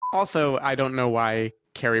Also, I don't know why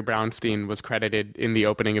Carrie Brownstein was credited in the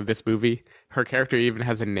opening of this movie. Her character even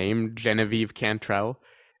has a name, Genevieve Cantrell.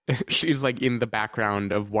 She's like in the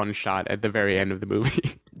background of one shot at the very end of the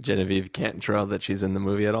movie. Genevieve Cantrell, that she's in the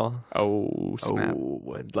movie at all? Oh, snap.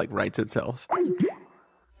 Oh, it like writes itself.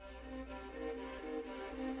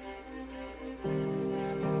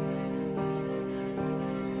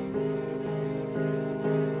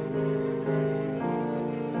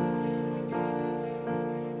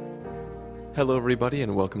 Hello, everybody,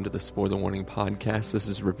 and welcome to the Spoiler Warning Podcast. This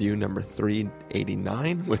is review number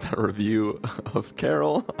 389 with our review of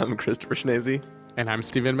Carol. I'm Christopher Schnese. And I'm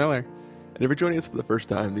Stephen Miller. And if you're joining us for the first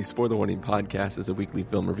time, the Spoiler Warning Podcast is a weekly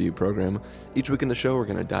film review program. Each week in the show, we're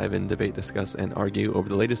going to dive in, debate, discuss, and argue over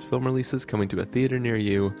the latest film releases coming to a theater near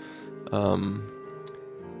you. We're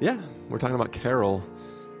talking about Carol,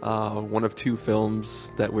 one of two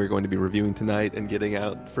films that we're going to be reviewing tonight and getting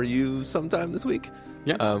out for you sometime this week.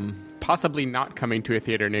 Yeah. Possibly not coming to a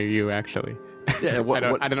theater near you, actually. Yeah,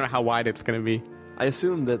 I don't know how wide it's going to be. I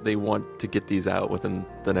assume that they want to get these out within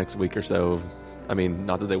the next week or so. I mean,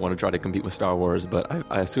 not that they want to try to compete with Star Wars, but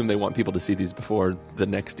I assume they want people to see these before the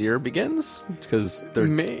next year begins, because they're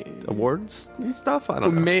awards and stuff. I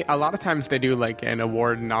don't know. A lot of times they do like an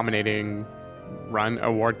award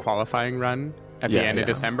qualifying run at the end of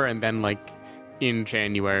December, and then like in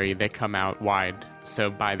January they come out wide. So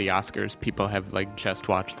by the Oscars, people have like just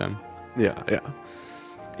watched them. Yeah.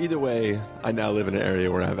 Either way, I now live in an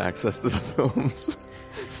area where I have access to the films.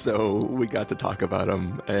 So we got to talk about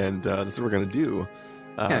them, and that's what we're going to do.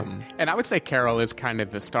 And I would say Carol is kind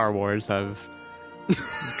of the Star Wars of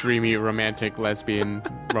dreamy, romantic, lesbian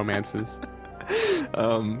romances.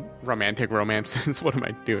 Romantic romances. What am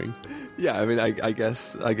I doing? Yeah, I mean, I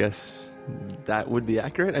guess that would be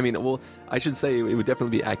accurate. I mean, well, I should say it would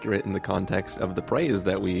definitely be accurate in the context of the praise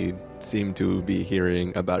that we seem to be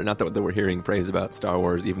hearing about it. Not that we're hearing praise about Star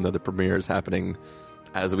Wars, even though the premiere is happening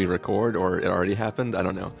as we record, or it already happened. I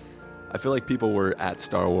don't know. I feel like people were at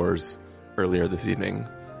Star Wars earlier this evening.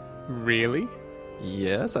 Really?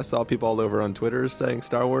 Yes, I saw people all over on Twitter saying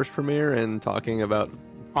Star Wars premiere and talking about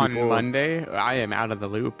people. On Monday. I am out of the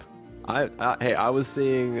loop. I was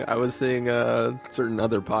seeing certain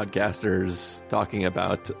other podcasters talking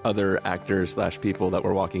about other actors / people that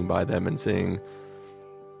were walking by them and seeing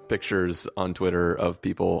pictures on Twitter of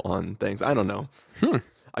people on things. I don't know.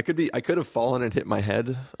 I could have fallen and hit my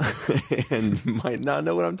head and might not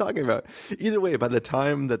know what I'm talking about. Either way, by the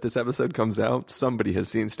time that this episode comes out, somebody has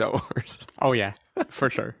seen Star Wars. Oh yeah, for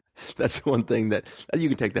sure. That's one thing that you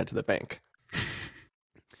can take that to the bank.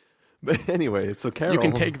 But anyway, so Carol... You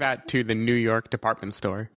can take that to the New York department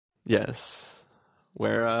store. Yes.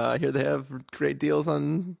 Where I hear they have great deals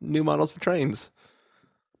on new models for trains.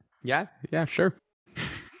 Yeah, sure.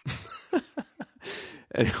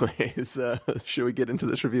 Anyways, should we get into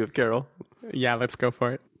this review of Carol? Yeah, let's go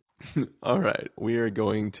for it. All right. We are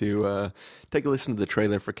going to take a listen to the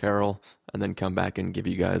trailer for Carol and then come back and give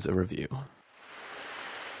you guys a review.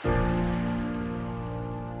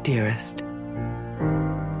 Dearest,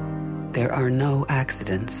 there are no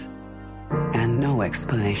accidents, and no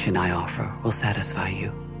explanation I offer will satisfy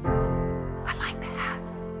you. I like the hat.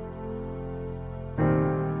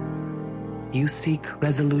 You seek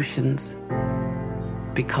resolutions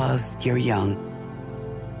because you're young,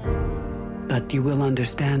 but you will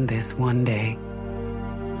understand this one day.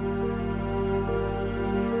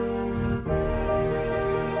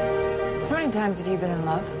 How many times have you been in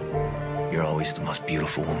love? You're always the most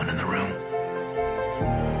beautiful woman in the room.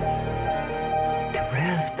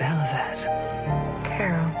 Therese Belavet.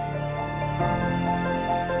 Carol.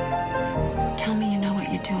 Tell me you know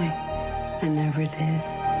what you're doing. I never did.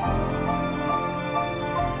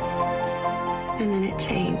 And then it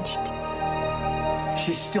changed.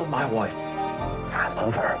 She's still my wife. I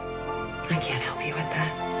love her. I can't help you with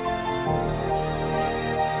that.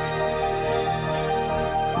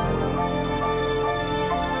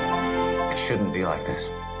 It shouldn't be like this.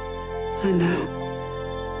 I know.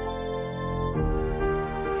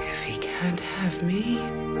 If he can't have me,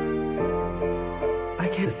 I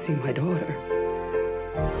can't see my daughter.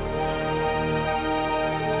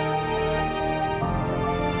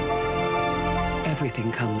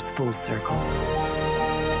 Everything comes full circle.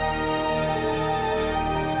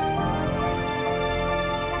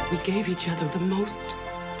 We gave each other the most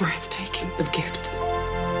breathtaking of gifts.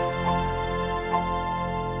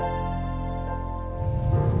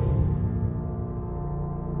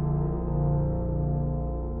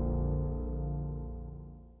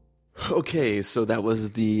 Okay, so that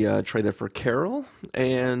was the trailer for Carol,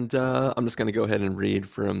 and I'm just going to go ahead and read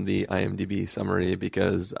from the IMDb summary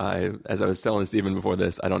because as I was telling Stephen before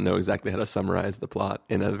this, I don't know exactly how to summarize the plot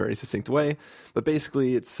in a very succinct way, but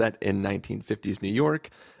basically it's set in 1950s New York.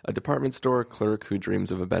 A department store clerk who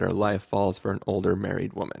dreams of a better life falls for an older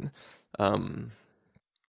married woman.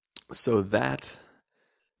 So that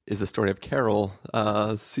is the story of Carol.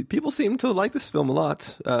 People seem to like this film a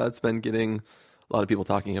lot. It's been getting a lot of people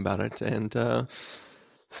talking about it. And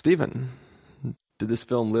Stephen, did this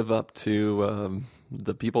film live up to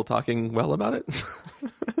the people talking well about it?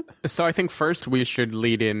 So I think first we should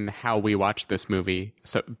lead in how we watched this movie.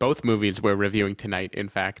 So both movies we're reviewing tonight, in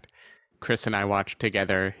fact, Chris and I watched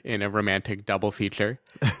together in a romantic double feature.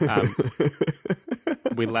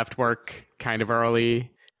 We left work kind of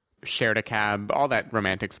early, shared a cab, all that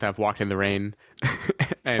romantic stuff, walked in the rain.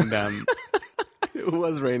 And It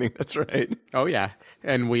was raining, that's right. oh yeah.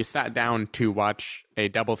 And we sat down to watch a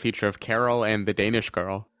double feature of Carol and The Danish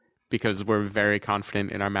Girl because we're very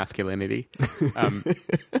confident in our masculinity.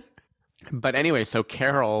 But anyway, so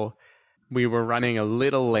Carol, we were running a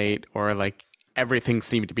little late, or like everything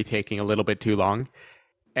seemed to be taking a little bit too long.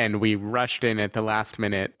 And we rushed in at the last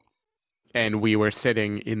minute, and we were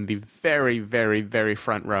sitting in the very, very, very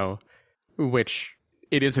front row, which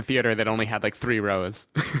it is a theater that only had like 3 rows,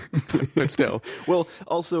 but still. Well,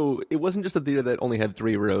 also, it wasn't just a theater that only had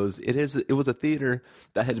 3 rows. It was a theater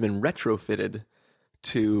that had been retrofitted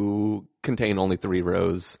to contain only 3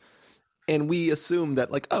 rows. And we assumed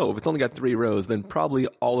that, like, oh, if it's only got 3 rows, then probably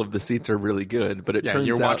all of the seats are really good. But it turns out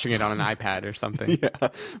you're watching it on an iPad or something. Yeah,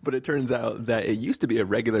 but it turns out that it used to be a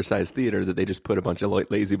regular-sized theater that they just put a bunch of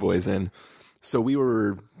lazy boys in. So we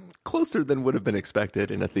were closer than would have been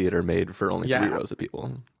expected in a theater made for only 3 rows of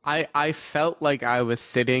people. I felt like I was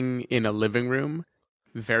sitting in a living room,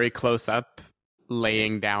 very close up,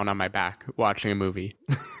 laying down on my back, watching a movie.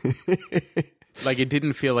 Like, it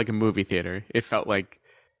didn't feel like a movie theater. It felt like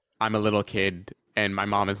I'm a little kid and my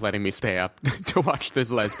mom is letting me stay up to watch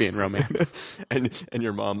this lesbian romance. and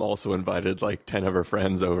your mom also invited like 10 of her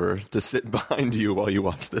friends over to sit behind you while you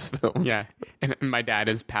watch this film. Yeah. And my dad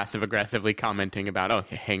is passive aggressively commenting about, oh,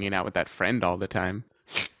 you're hanging out with that friend all the time.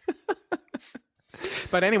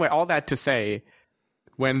 But anyway, all that to say,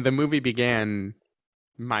 when the movie began,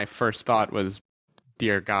 my first thought was,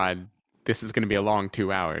 dear God, this is going to be a long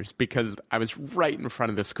 2 hours, because I was right in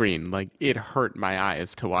front of the screen. Like, it hurt my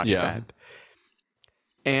eyes to watch that.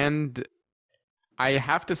 And I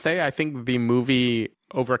have to say, I think the movie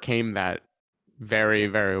overcame that very,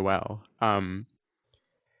 very well.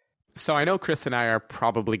 So I know Chris and I are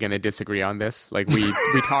probably going to disagree on this. Like, we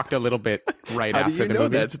talked a little bit right How after do you the know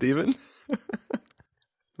movie. that, Stephen?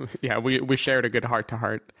 Yeah, we shared a good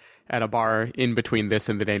heart-to-heart at a bar in between this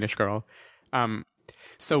and The Danish Girl.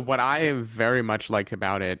 So what I very much liked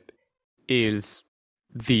about it is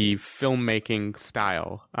the filmmaking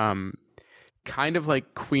style. Kind of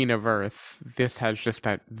like Queen of Earth, this has just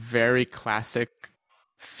that very classic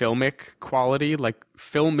filmic quality. Like,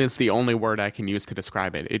 film is the only word I can use to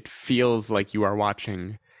describe it. It feels like you are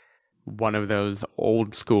watching one of those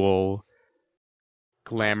old school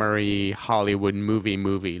glamoury Hollywood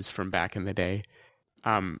movies from back in the day.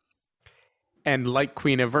 And like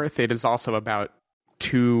Queen of Earth, it is also about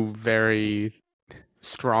 2 very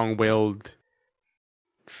strong-willed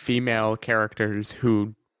female characters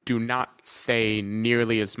who do not say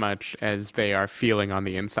nearly as much as they are feeling on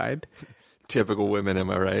the inside. Typical women, am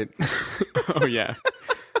I right? Oh, yeah.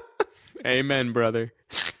 Amen, brother.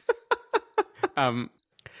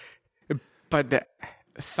 But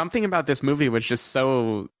something about this movie was just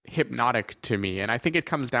so hypnotic to me, and I think it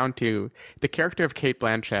comes down to the character of Cate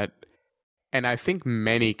Blanchett, and I think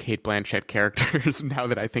many Cate Blanchett characters, now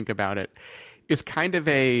that I think about it, is kind of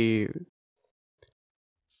a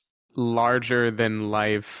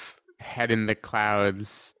larger-than-life,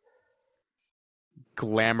 head-in-the-clouds,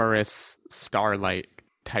 glamorous starlight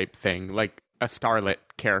type thing, like a starlet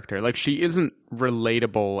character. Like, she isn't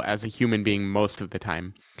relatable as a human being most of the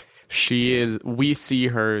time. We see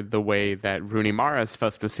her the way that Rooney Mara is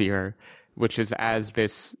supposed to see her, which is as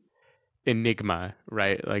this enigma,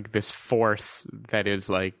 right? Like this force that is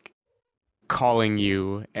like calling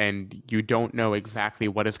you, and you don't know exactly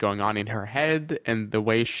what is going on in her head, and the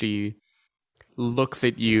way she looks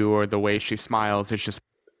at you or the way she smiles is just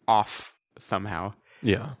off somehow.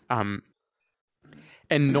 Yeah. And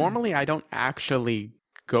normally I don't actually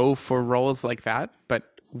go for roles like that, but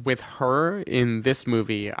with her in this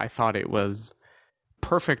movie, I thought it was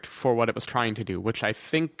perfect for what it was trying to do, which I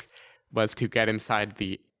think was to get inside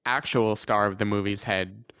the actual star of the movie's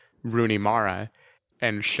head, Rooney Mara,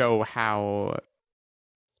 and show how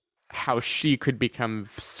how she could become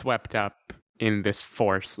swept up in this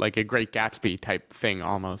force, like a Great Gatsby type thing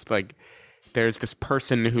almost. Like there's this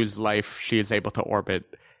person whose life she is able to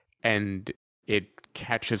orbit, and it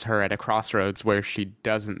catches her at a crossroads where she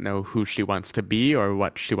doesn't know who she wants to be or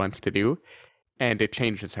what she wants to do, and it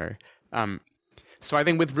changes her. So I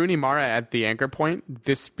think with Rooney Mara at the anchor point,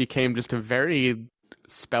 this became just a very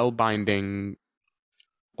spellbinding,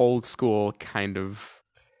 old school kind of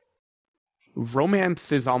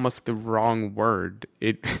romance is almost the wrong word.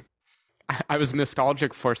 I was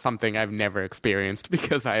nostalgic for something I've never experienced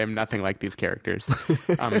because I am nothing like these characters.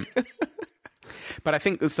 But I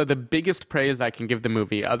think, so the biggest praise I can give the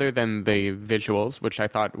movie, other than the visuals, which I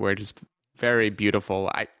thought were just very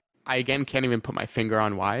beautiful, I again can't even put my finger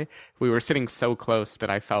on why. We were sitting so close that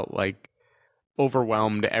I felt like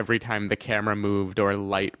overwhelmed every time the camera moved or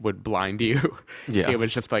light would blind you. Yeah. It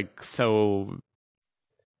was just like so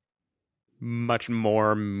much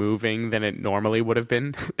more moving than it normally would have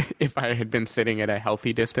been if I had been sitting at a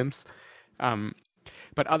healthy distance.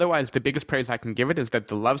 But otherwise, the biggest praise I can give it is that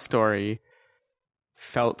the love story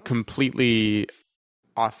felt completely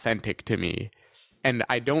authentic to me. And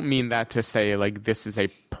I don't mean that to say like this is a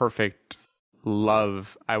perfect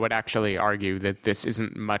love. I would actually argue that this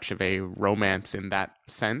isn't much of a romance in that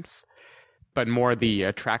sense, but more the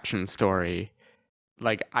attraction story.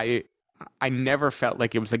 Like I never felt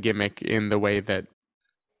like it was a gimmick in the way that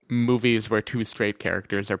movies where two straight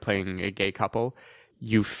characters are playing a gay couple.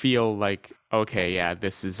 You feel like, okay, yeah,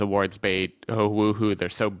 this is awards bait. Oh, woohoo, they're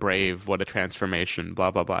so brave. What a transformation, blah,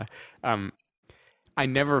 blah, blah. I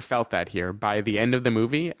never felt that here. By the end of the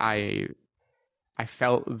movie, I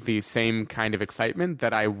felt the same kind of excitement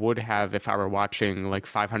that I would have if I were watching like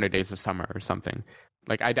 500 Days of Summer or something.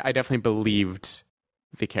 Like I definitely believed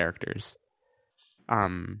the characters.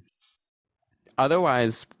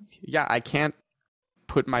 Otherwise, yeah, I can't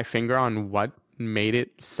put my finger on what made it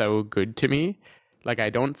so good to me. Like,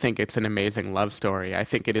 I don't think it's an amazing love story. I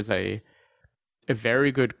think it is a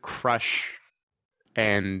very good crush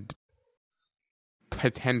and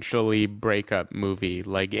potentially breakup movie,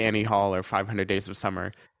 like Annie Hall or 500 Days of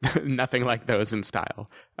Summer. Nothing like those in style.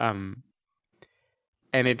 And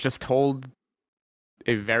it just told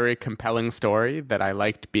a very compelling story that I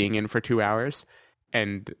liked being in for 2 hours.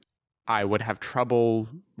 And I would have trouble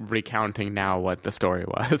recounting now what the story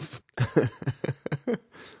was.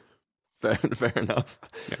 Fair enough.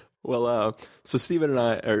 Yeah. Well, so Stephen and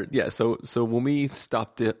I so when we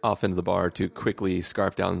stopped off into the bar to quickly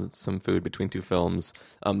scarf down some food between two films,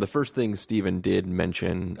 the first thing Stephen did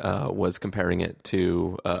mention was comparing it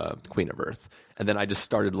to Queen of Earth. And then I just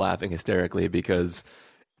started laughing hysterically because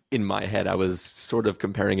in my head I was sort of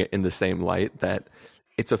comparing it in the same light, that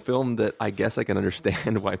it's a film that I guess I can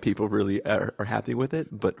understand why people really are happy with it,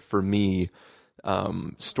 but for me,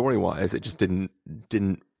 story-wise, it just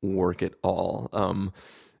didn't work at all.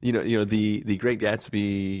 You know the Great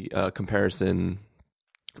Gatsby comparison,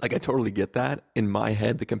 like I totally get that. In my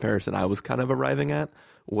head, the comparison I was kind of arriving at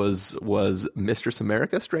was Mistress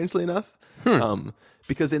America, strangely enough.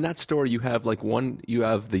 Because in that story you have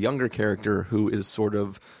the younger character who is sort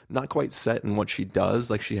of not quite set in what she does.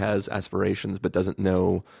 Like, she has aspirations but doesn't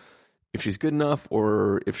know if she's good enough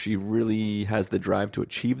or if she really has the drive to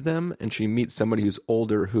achieve them. And she meets somebody who's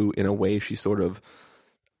older who, in a way, she sort of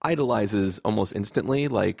idolizes almost instantly.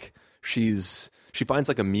 Like, she finds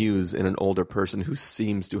like a muse in an older person who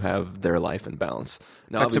seems to have their life in balance.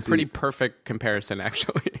 Now, that's a pretty perfect comparison,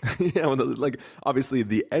 actually. Yeah, like obviously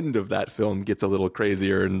the end of that film gets a little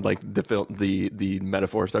crazier, and like the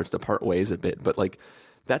metaphor starts to part ways a bit. But like,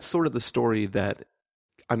 that's sort of the story that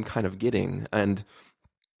I'm kind of getting. And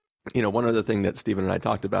you know, one other thing that Stephen and I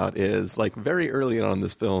talked about is, like, very early on in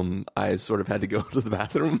this film, I sort of had to go to the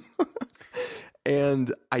bathroom.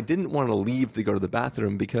 And I didn't want to leave to go to the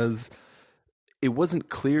bathroom because it wasn't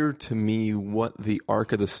clear to me what the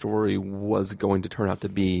arc of the story was going to turn out to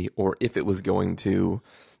be, or if it was going to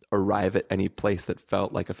arrive at any place that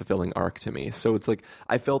felt like a fulfilling arc to me. So it's like,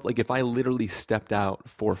 I felt like if I literally stepped out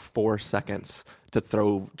for 4 seconds to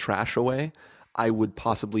throw trash away, I would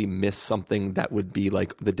possibly miss something that would be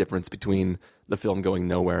like the difference between the film going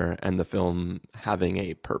nowhere and the film having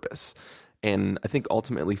a purpose. And I think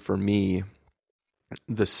ultimately for me,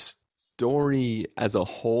 the story as a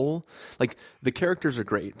whole, like, the characters are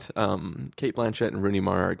great. Cate Blanchett and Rooney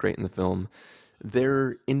Mara are great in the film.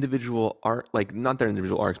 Their individual arc, like, not their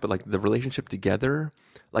individual arcs, but like the relationship together,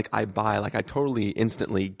 like, I totally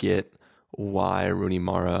instantly get why Rooney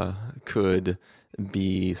Mara could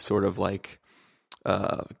be sort of like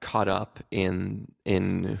caught up in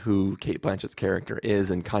who Cate Blanchett's character is,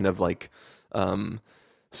 and kind of like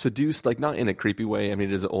seduced, like not in a creepy way. I mean,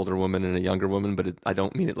 it is an older woman and a younger woman, but I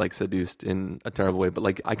don't mean it like seduced in a terrible way. But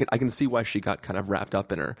like I can see why she got kind of wrapped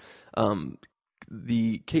up in her.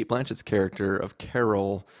 The Kate Blanchett's character of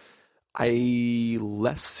Carol, I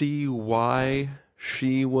less see why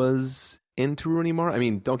she was into Rooney Mara. I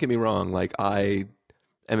mean, don't get me wrong. Like I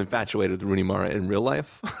am infatuated with Rooney Mara in real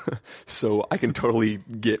life, so I can totally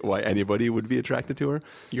get why anybody would be attracted to her.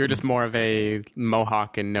 You're just more of a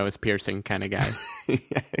mohawk and nose piercing kind of guy.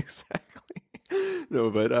 Yeah, exactly. No,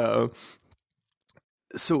 but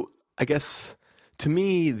so I guess to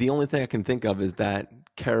me, the only thing I can think of is that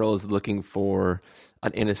Carol is looking for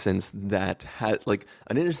an innocence that had like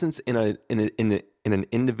an innocence in an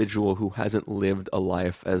individual who hasn't lived a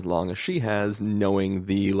life as long as she has, knowing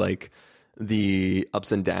the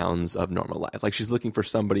ups and downs of normal life. Like she's looking for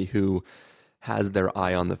somebody who has their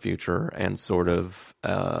eye on the future and sort of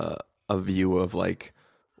a view of like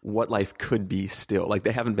what life could be still. Like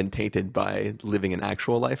they haven't been tainted by living an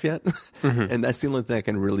actual life yet. Mm-hmm. And that's the only thing I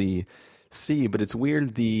can really see. But it's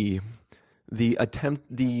weird this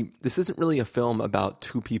isn't really a film about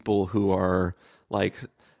two people who are like,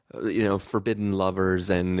 forbidden lovers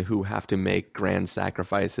and who have to make grand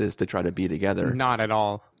sacrifices to try to be together. Not at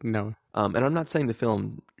all. No. And I'm not saying the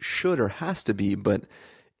film should or has to be, but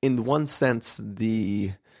in one sense,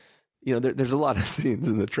 there's a lot of scenes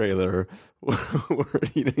in the trailer where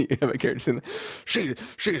you have a character saying,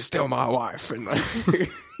 she's still my wife, and like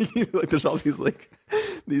there's all these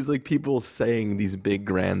people saying these big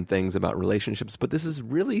grand things about relationships, but this is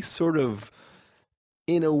really sort of,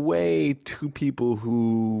 in a way, two people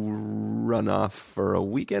who run off for a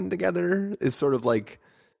weekend together is sort of like,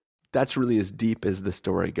 that's really as deep as the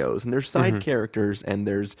story goes. And there's side characters and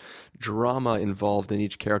there's drama involved in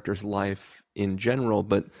each character's life in general,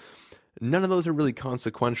 but none of those are really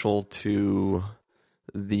consequential to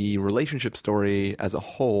the relationship story as a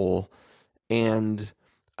whole. And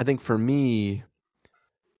I think for me,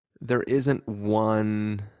 there isn't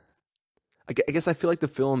one... I guess I feel like the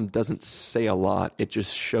film doesn't say a lot. It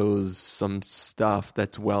just shows some stuff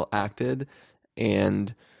that's well acted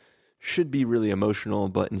and should be really emotional,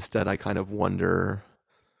 but instead I kind of wonder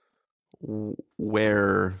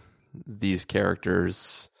where these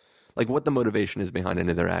characters, like what the motivation is behind any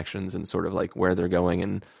of their actions and sort of like where they're going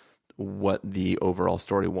and what the overall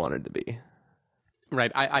story wanted to be.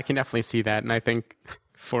 Right. I can definitely see that. And I think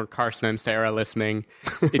for Carson and Sarah listening,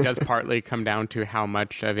 it does partly come down to how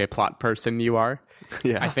much of a plot person you are.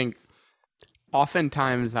 Yeah. I think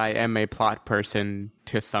oftentimes I am a plot person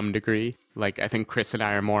to some degree. Like I think Chris and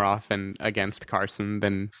I are more often against Carson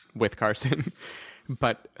than with Carson.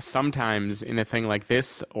 But sometimes in a thing like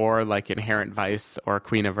this or like Inherent Vice or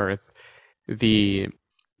Queen of Earth, the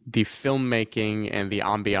filmmaking and the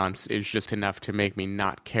ambiance is just enough to make me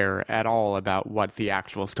not care at all about what the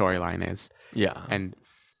actual storyline is. Yeah. And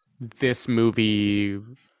this movie,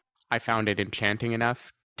 I found it enchanting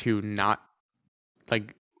enough to not,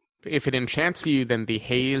 like, if it enchants you, then The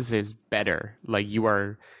Haze is better. Like,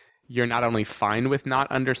 you're not only fine with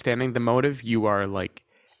not understanding the motive, you are, like,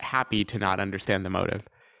 happy to not understand the motive.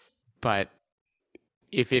 But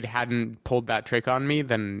if it hadn't pulled that trick on me,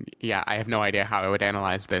 then, yeah, I have no idea how I would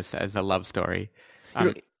analyze this as a love story.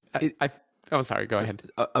 Sorry, go ahead.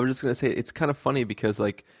 I was just going to say, it's kind of funny because,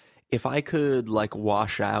 like, if I could, like,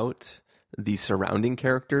 wash out the surrounding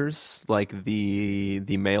characters, like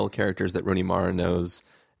the male characters that Rooney Mara knows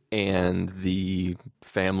and the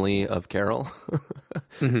family of Carol,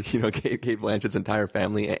 Kate Blanchett's entire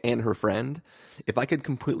family and her friend, if I could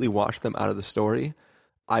completely wash them out of the story,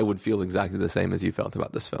 I would feel exactly the same as you felt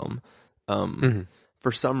about this film.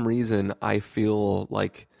 For some reason, I feel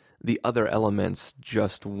like the other elements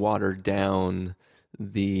just water down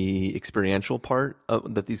the experiential part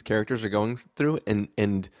that these characters are going through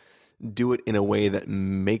and do it in a way that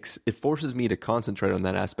forces me to concentrate on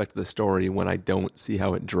that aspect of the story when I don't see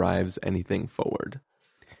how it drives anything forward.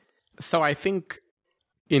 So I think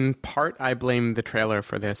in part I blame the trailer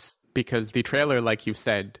for this, because the trailer, like you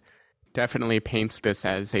said, definitely paints this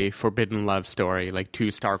as a forbidden love story, like two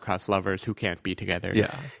star-crossed lovers who can't be together.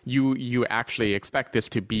 Yeah. You actually expect this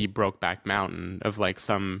to be Brokeback Mountain, of like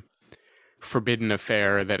some forbidden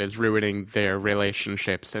affair that is ruining their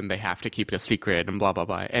relationships and they have to keep it a secret and blah, blah,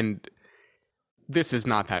 blah. And this is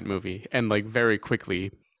not that movie. And like very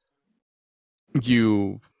quickly,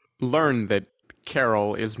 you learn that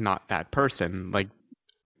Carol is not that person. Like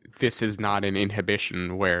this is not an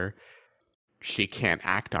inhibition where she can't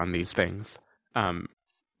act on these things. And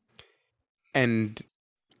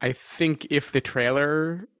I think if the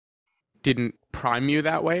trailer didn't prime you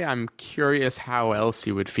that way, I'm curious how else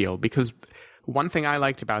you would feel, because one thing I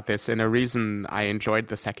liked about this, and a reason I enjoyed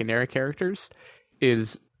the secondary characters,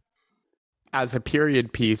 is as a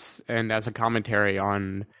period piece and as a commentary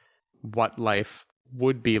on what life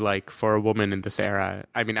would be like for a woman in this era.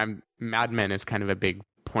 I mean, Mad Men is kind of a big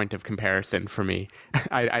point of comparison for me.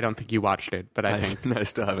 I don't think you watched it, but I think I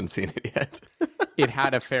still haven't seen it yet. it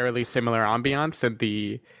had a fairly similar ambiance, and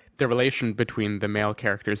the relation between the male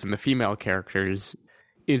characters and the female characters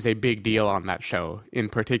is a big deal on that show. In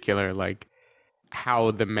particular, like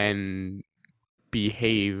how the men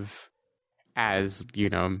behave as, you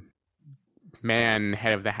know, man,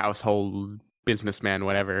 head of the household, businessman,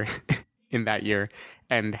 whatever, in that year,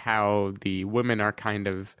 and how the women are kind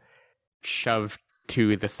of shoved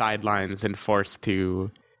to the sidelines and forced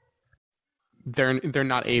to, they're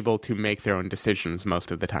not able to make their own decisions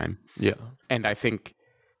most of the time. Yeah. And I think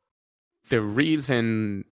the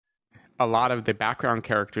reason a lot of the background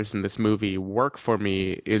characters in this movie work for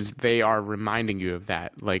me is they are reminding you of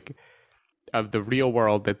that, like of the real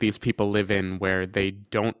world that these people live in, where they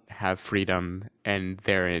don't have freedom and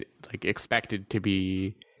they're like expected to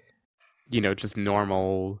be, you know, just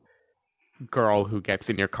normal girl who gets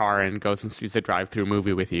in your car and goes and sees a drive-through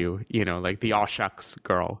movie with you, you know, like the all shucks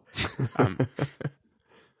girl.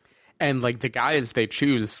 And like the guys they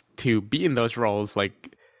choose to be in those roles,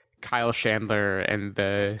 like Kyle Chandler and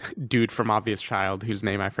the dude from Obvious Child, whose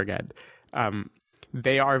name I forget,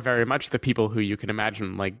 they are very much the people who you can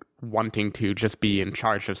imagine like wanting to just be in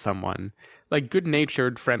charge of someone, like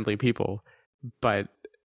good-natured, friendly people. But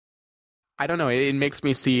I don't know, it makes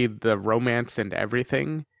me see the romance and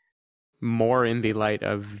everything more in the light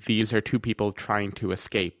of these are two people trying to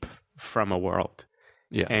escape from a world.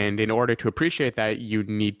 Yeah. And in order to appreciate that, you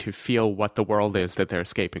need to feel what the world is that they're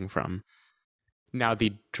escaping from. Now,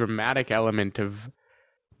 the dramatic element of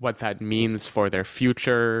what that means for their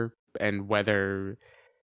future and whether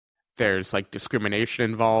there's like discrimination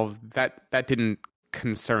involved, that didn't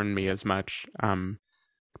concern me as much.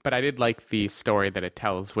 But I did like the story that it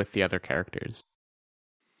tells with the other characters.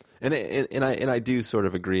 And I do sort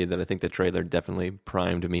of agree that I think the trailer definitely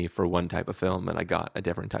primed me for one type of film, and I got a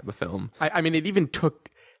different type of film. I mean, it even took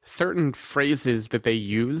certain phrases that they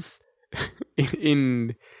use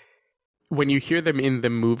in when you hear them in the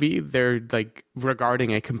movie, they're like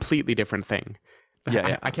regarding a completely different thing.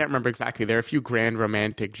 Yeah. I can't remember exactly. There are a few grand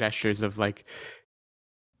romantic gestures of like,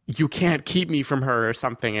 you can't keep me from her or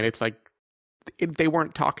something, and it's like they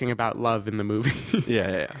weren't talking about love in the movie.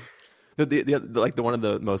 Yeah. The one of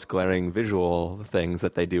the most glaring visual things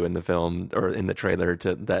that they do in the film or in the trailer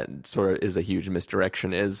that sort of is a huge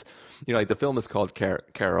misdirection is, you know, like the film is called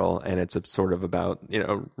Carol, and it's sort of about, you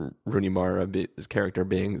know, Rooney Mara's character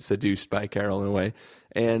being seduced by Carol in a way.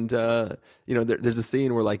 And, you know, there's a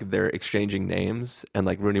scene where like they're exchanging names, and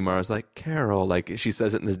like Rooney Mara's like, Carol, like she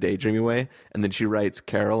says it in this daydreamy way. And then she writes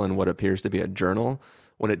Carol in what appears to be a journal,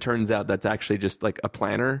 when it turns out that's actually just like a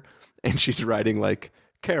planner. And she's writing like,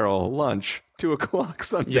 Carol, lunch, 2:00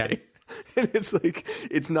 Sunday. Yeah. And it's like,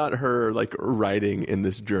 it's not her like writing in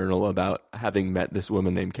this journal about having met this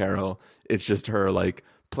woman named Carol. It's just her like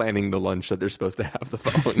planning the lunch that they're supposed to have the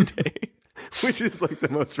following day, which is like the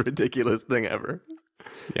most ridiculous thing ever.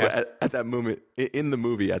 Yeah. At that moment, in the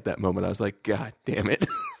movie, at that moment, I was like, God damn it.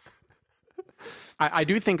 I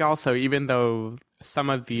do think also, even though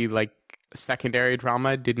some of the like secondary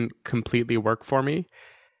drama didn't completely work for me,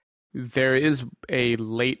 there is a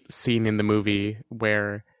late scene in the movie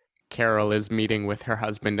where Carol is meeting with her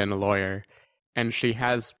husband and a lawyer, and she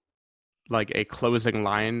has like a closing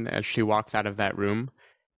line as she walks out of that room.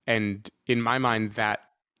 And in my mind, that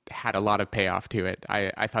had a lot of payoff to it.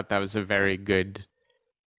 I thought that was a very good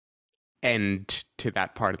end to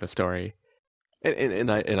that part of the story. And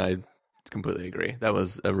I completely agree. That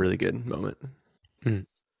was a really good moment. Mm.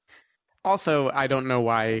 Also, I don't know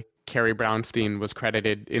why Carrie Brownstein was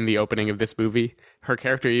credited in the opening of this movie. Her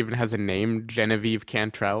character even has a name, Genevieve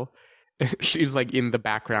Cantrell. She's like in the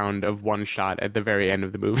background of one shot at the very end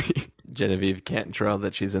of the movie. Genevieve Cantrell,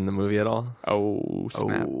 that she's in the movie at all? Oh,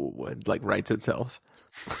 snap. Oh, it like writes itself.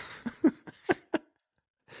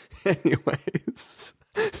 Anyways,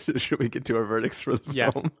 should we get to our verdicts for the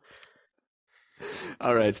film?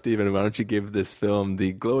 All right, Stephen, why don't you give this film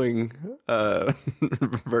the glowing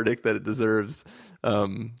verdict that it deserves?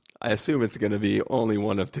 I assume it's going to be only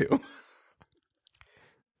one of two.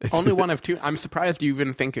 Only one of two? I'm surprised you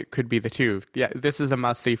even think it could be the two. Yeah, this is a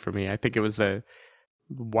must-see for me. I think it was a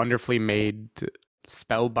wonderfully made,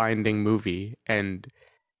 spellbinding movie. And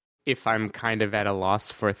if I'm kind of at a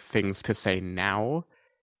loss for things to say now,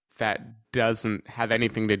 that doesn't have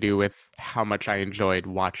anything to do with how much I enjoyed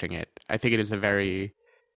watching it. I think it is a very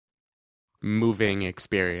moving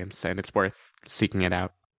experience, and it's worth seeking it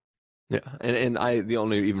out. Yeah, and the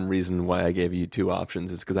only even reason why I gave you two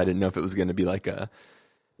options is because I didn't know if it was going to be like a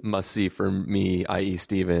must-see for me, i.e.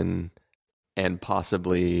 Steven, and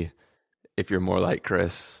possibly, if you're more like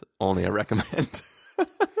Chris, only a recommend.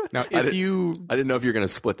 Now, I didn't know if you're going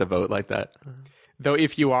to split the vote like that. Though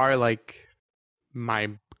if you are like my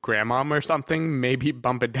grandmom or something, maybe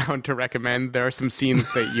bump it down to recommend. There are some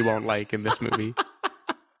scenes that you won't like in this movie.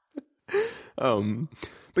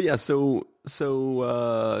 But yeah, so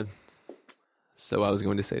I was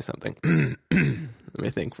going to say something. Let me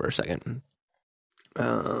think for a second.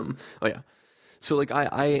 Oh yeah. So like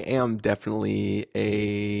I am definitely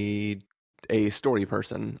a story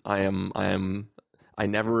person. I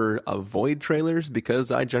never avoid trailers because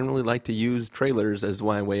I generally like to use trailers as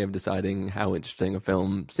my way of deciding how interesting a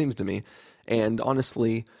film seems to me. And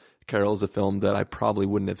honestly, Carol is a film that I probably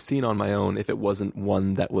wouldn't have seen on my own if it wasn't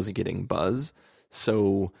one that was getting buzz.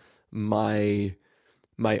 So my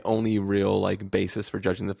only real like basis for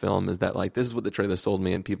judging the film is that like this is what the trailer sold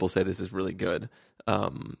me and people say this is really good.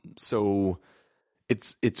 So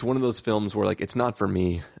it's one of those films where like it's not for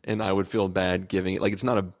me and I would feel bad giving it, like it's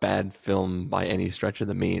not a bad film by any stretch of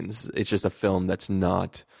the means. It's just a film that's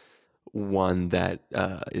not one that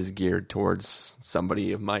is geared towards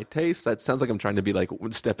somebody of my taste. That sounds like I'm trying to be like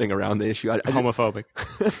stepping around the issue. Homophobic.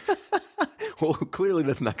 Well, clearly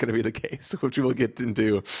that's not going to be the case, which we'll get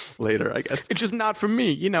into later, I guess. It's just not for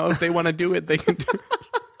me. You know, if they want to do it, they can do it.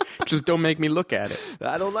 Just don't make me look at it.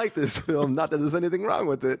 I don't like this film. Not that there's anything wrong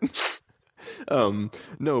with it. No,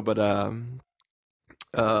 but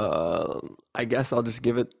I guess I'll just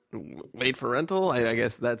give it wait for rental. I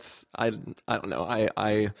guess that's I don't know.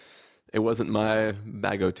 It wasn't my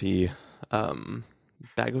bag o' tea.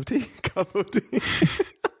 Bag o' tea? Cup o' tea?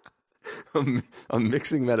 I'm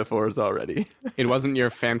mixing metaphors already. It wasn't your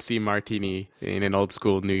fancy martini in an old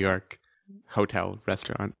school New York hotel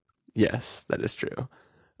restaurant. Yes, that is true.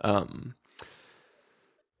 But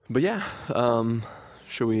yeah,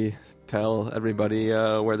 should we tell everybody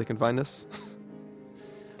where they can find us?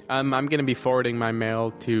 I'm going to be forwarding my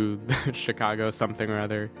mail to Chicago something or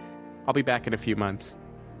other. I'll be back in a few months.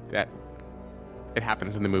 That it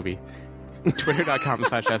happens in the movie.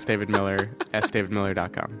 Twitter.com/SDavidMiller,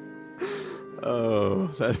 SDavidMiller.com.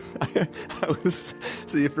 Oh, I was.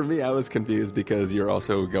 See, for me, I was confused because you're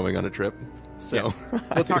also going on a trip. So yeah.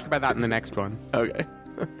 We'll talk about that in the next one. Okay.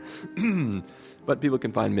 But people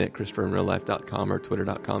can find me at ChristopherInRealLife.com or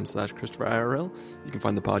Twitter.com/ChristopherIRL. You can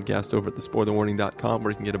find the podcast over at thespoilerwarning.com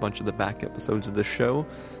where you can get a bunch of the back episodes of the show.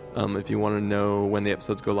 If you want to know when the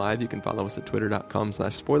episodes go live, you can follow us at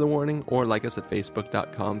Twitter.com/spoilerwarning or like us at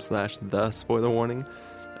Facebook.com/thespoilerwarning.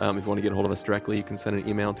 If you want to get a hold of us directly, you can send an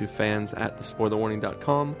email to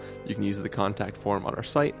fans@thespoilerwarning.com. You can use the contact form on our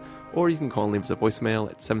site, or you can call and leave us a voicemail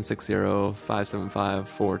at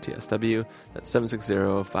 760-575-4TSW. That's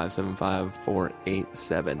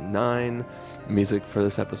 760-575-4879. Music for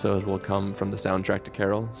this episode will come from the soundtrack to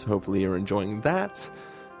Carol, so hopefully you're enjoying that.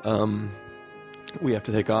 We have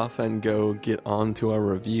to take off and go get on to our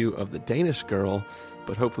review of The Danish Girl,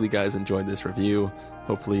 but hopefully you guys enjoyed this review.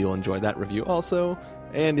 Hopefully you'll enjoy that review also.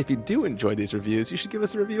 And if you do enjoy these reviews, you should give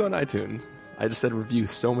us a review on iTunes. I just said review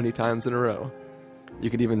so many times in a row. You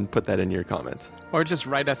could even put that in your comment. Or just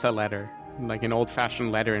write us a letter, like an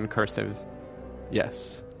old-fashioned letter in cursive.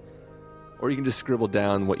 Yes. Or you can just scribble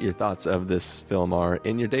down what your thoughts of this film are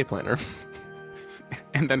in your day planner.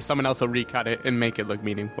 And then someone else will recut it and make it look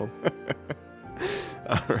meaningful.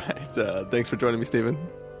 All right. Thanks for joining me, Stephen.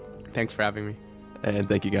 Thanks for having me. And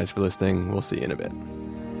thank you guys for listening. We'll see you in a bit.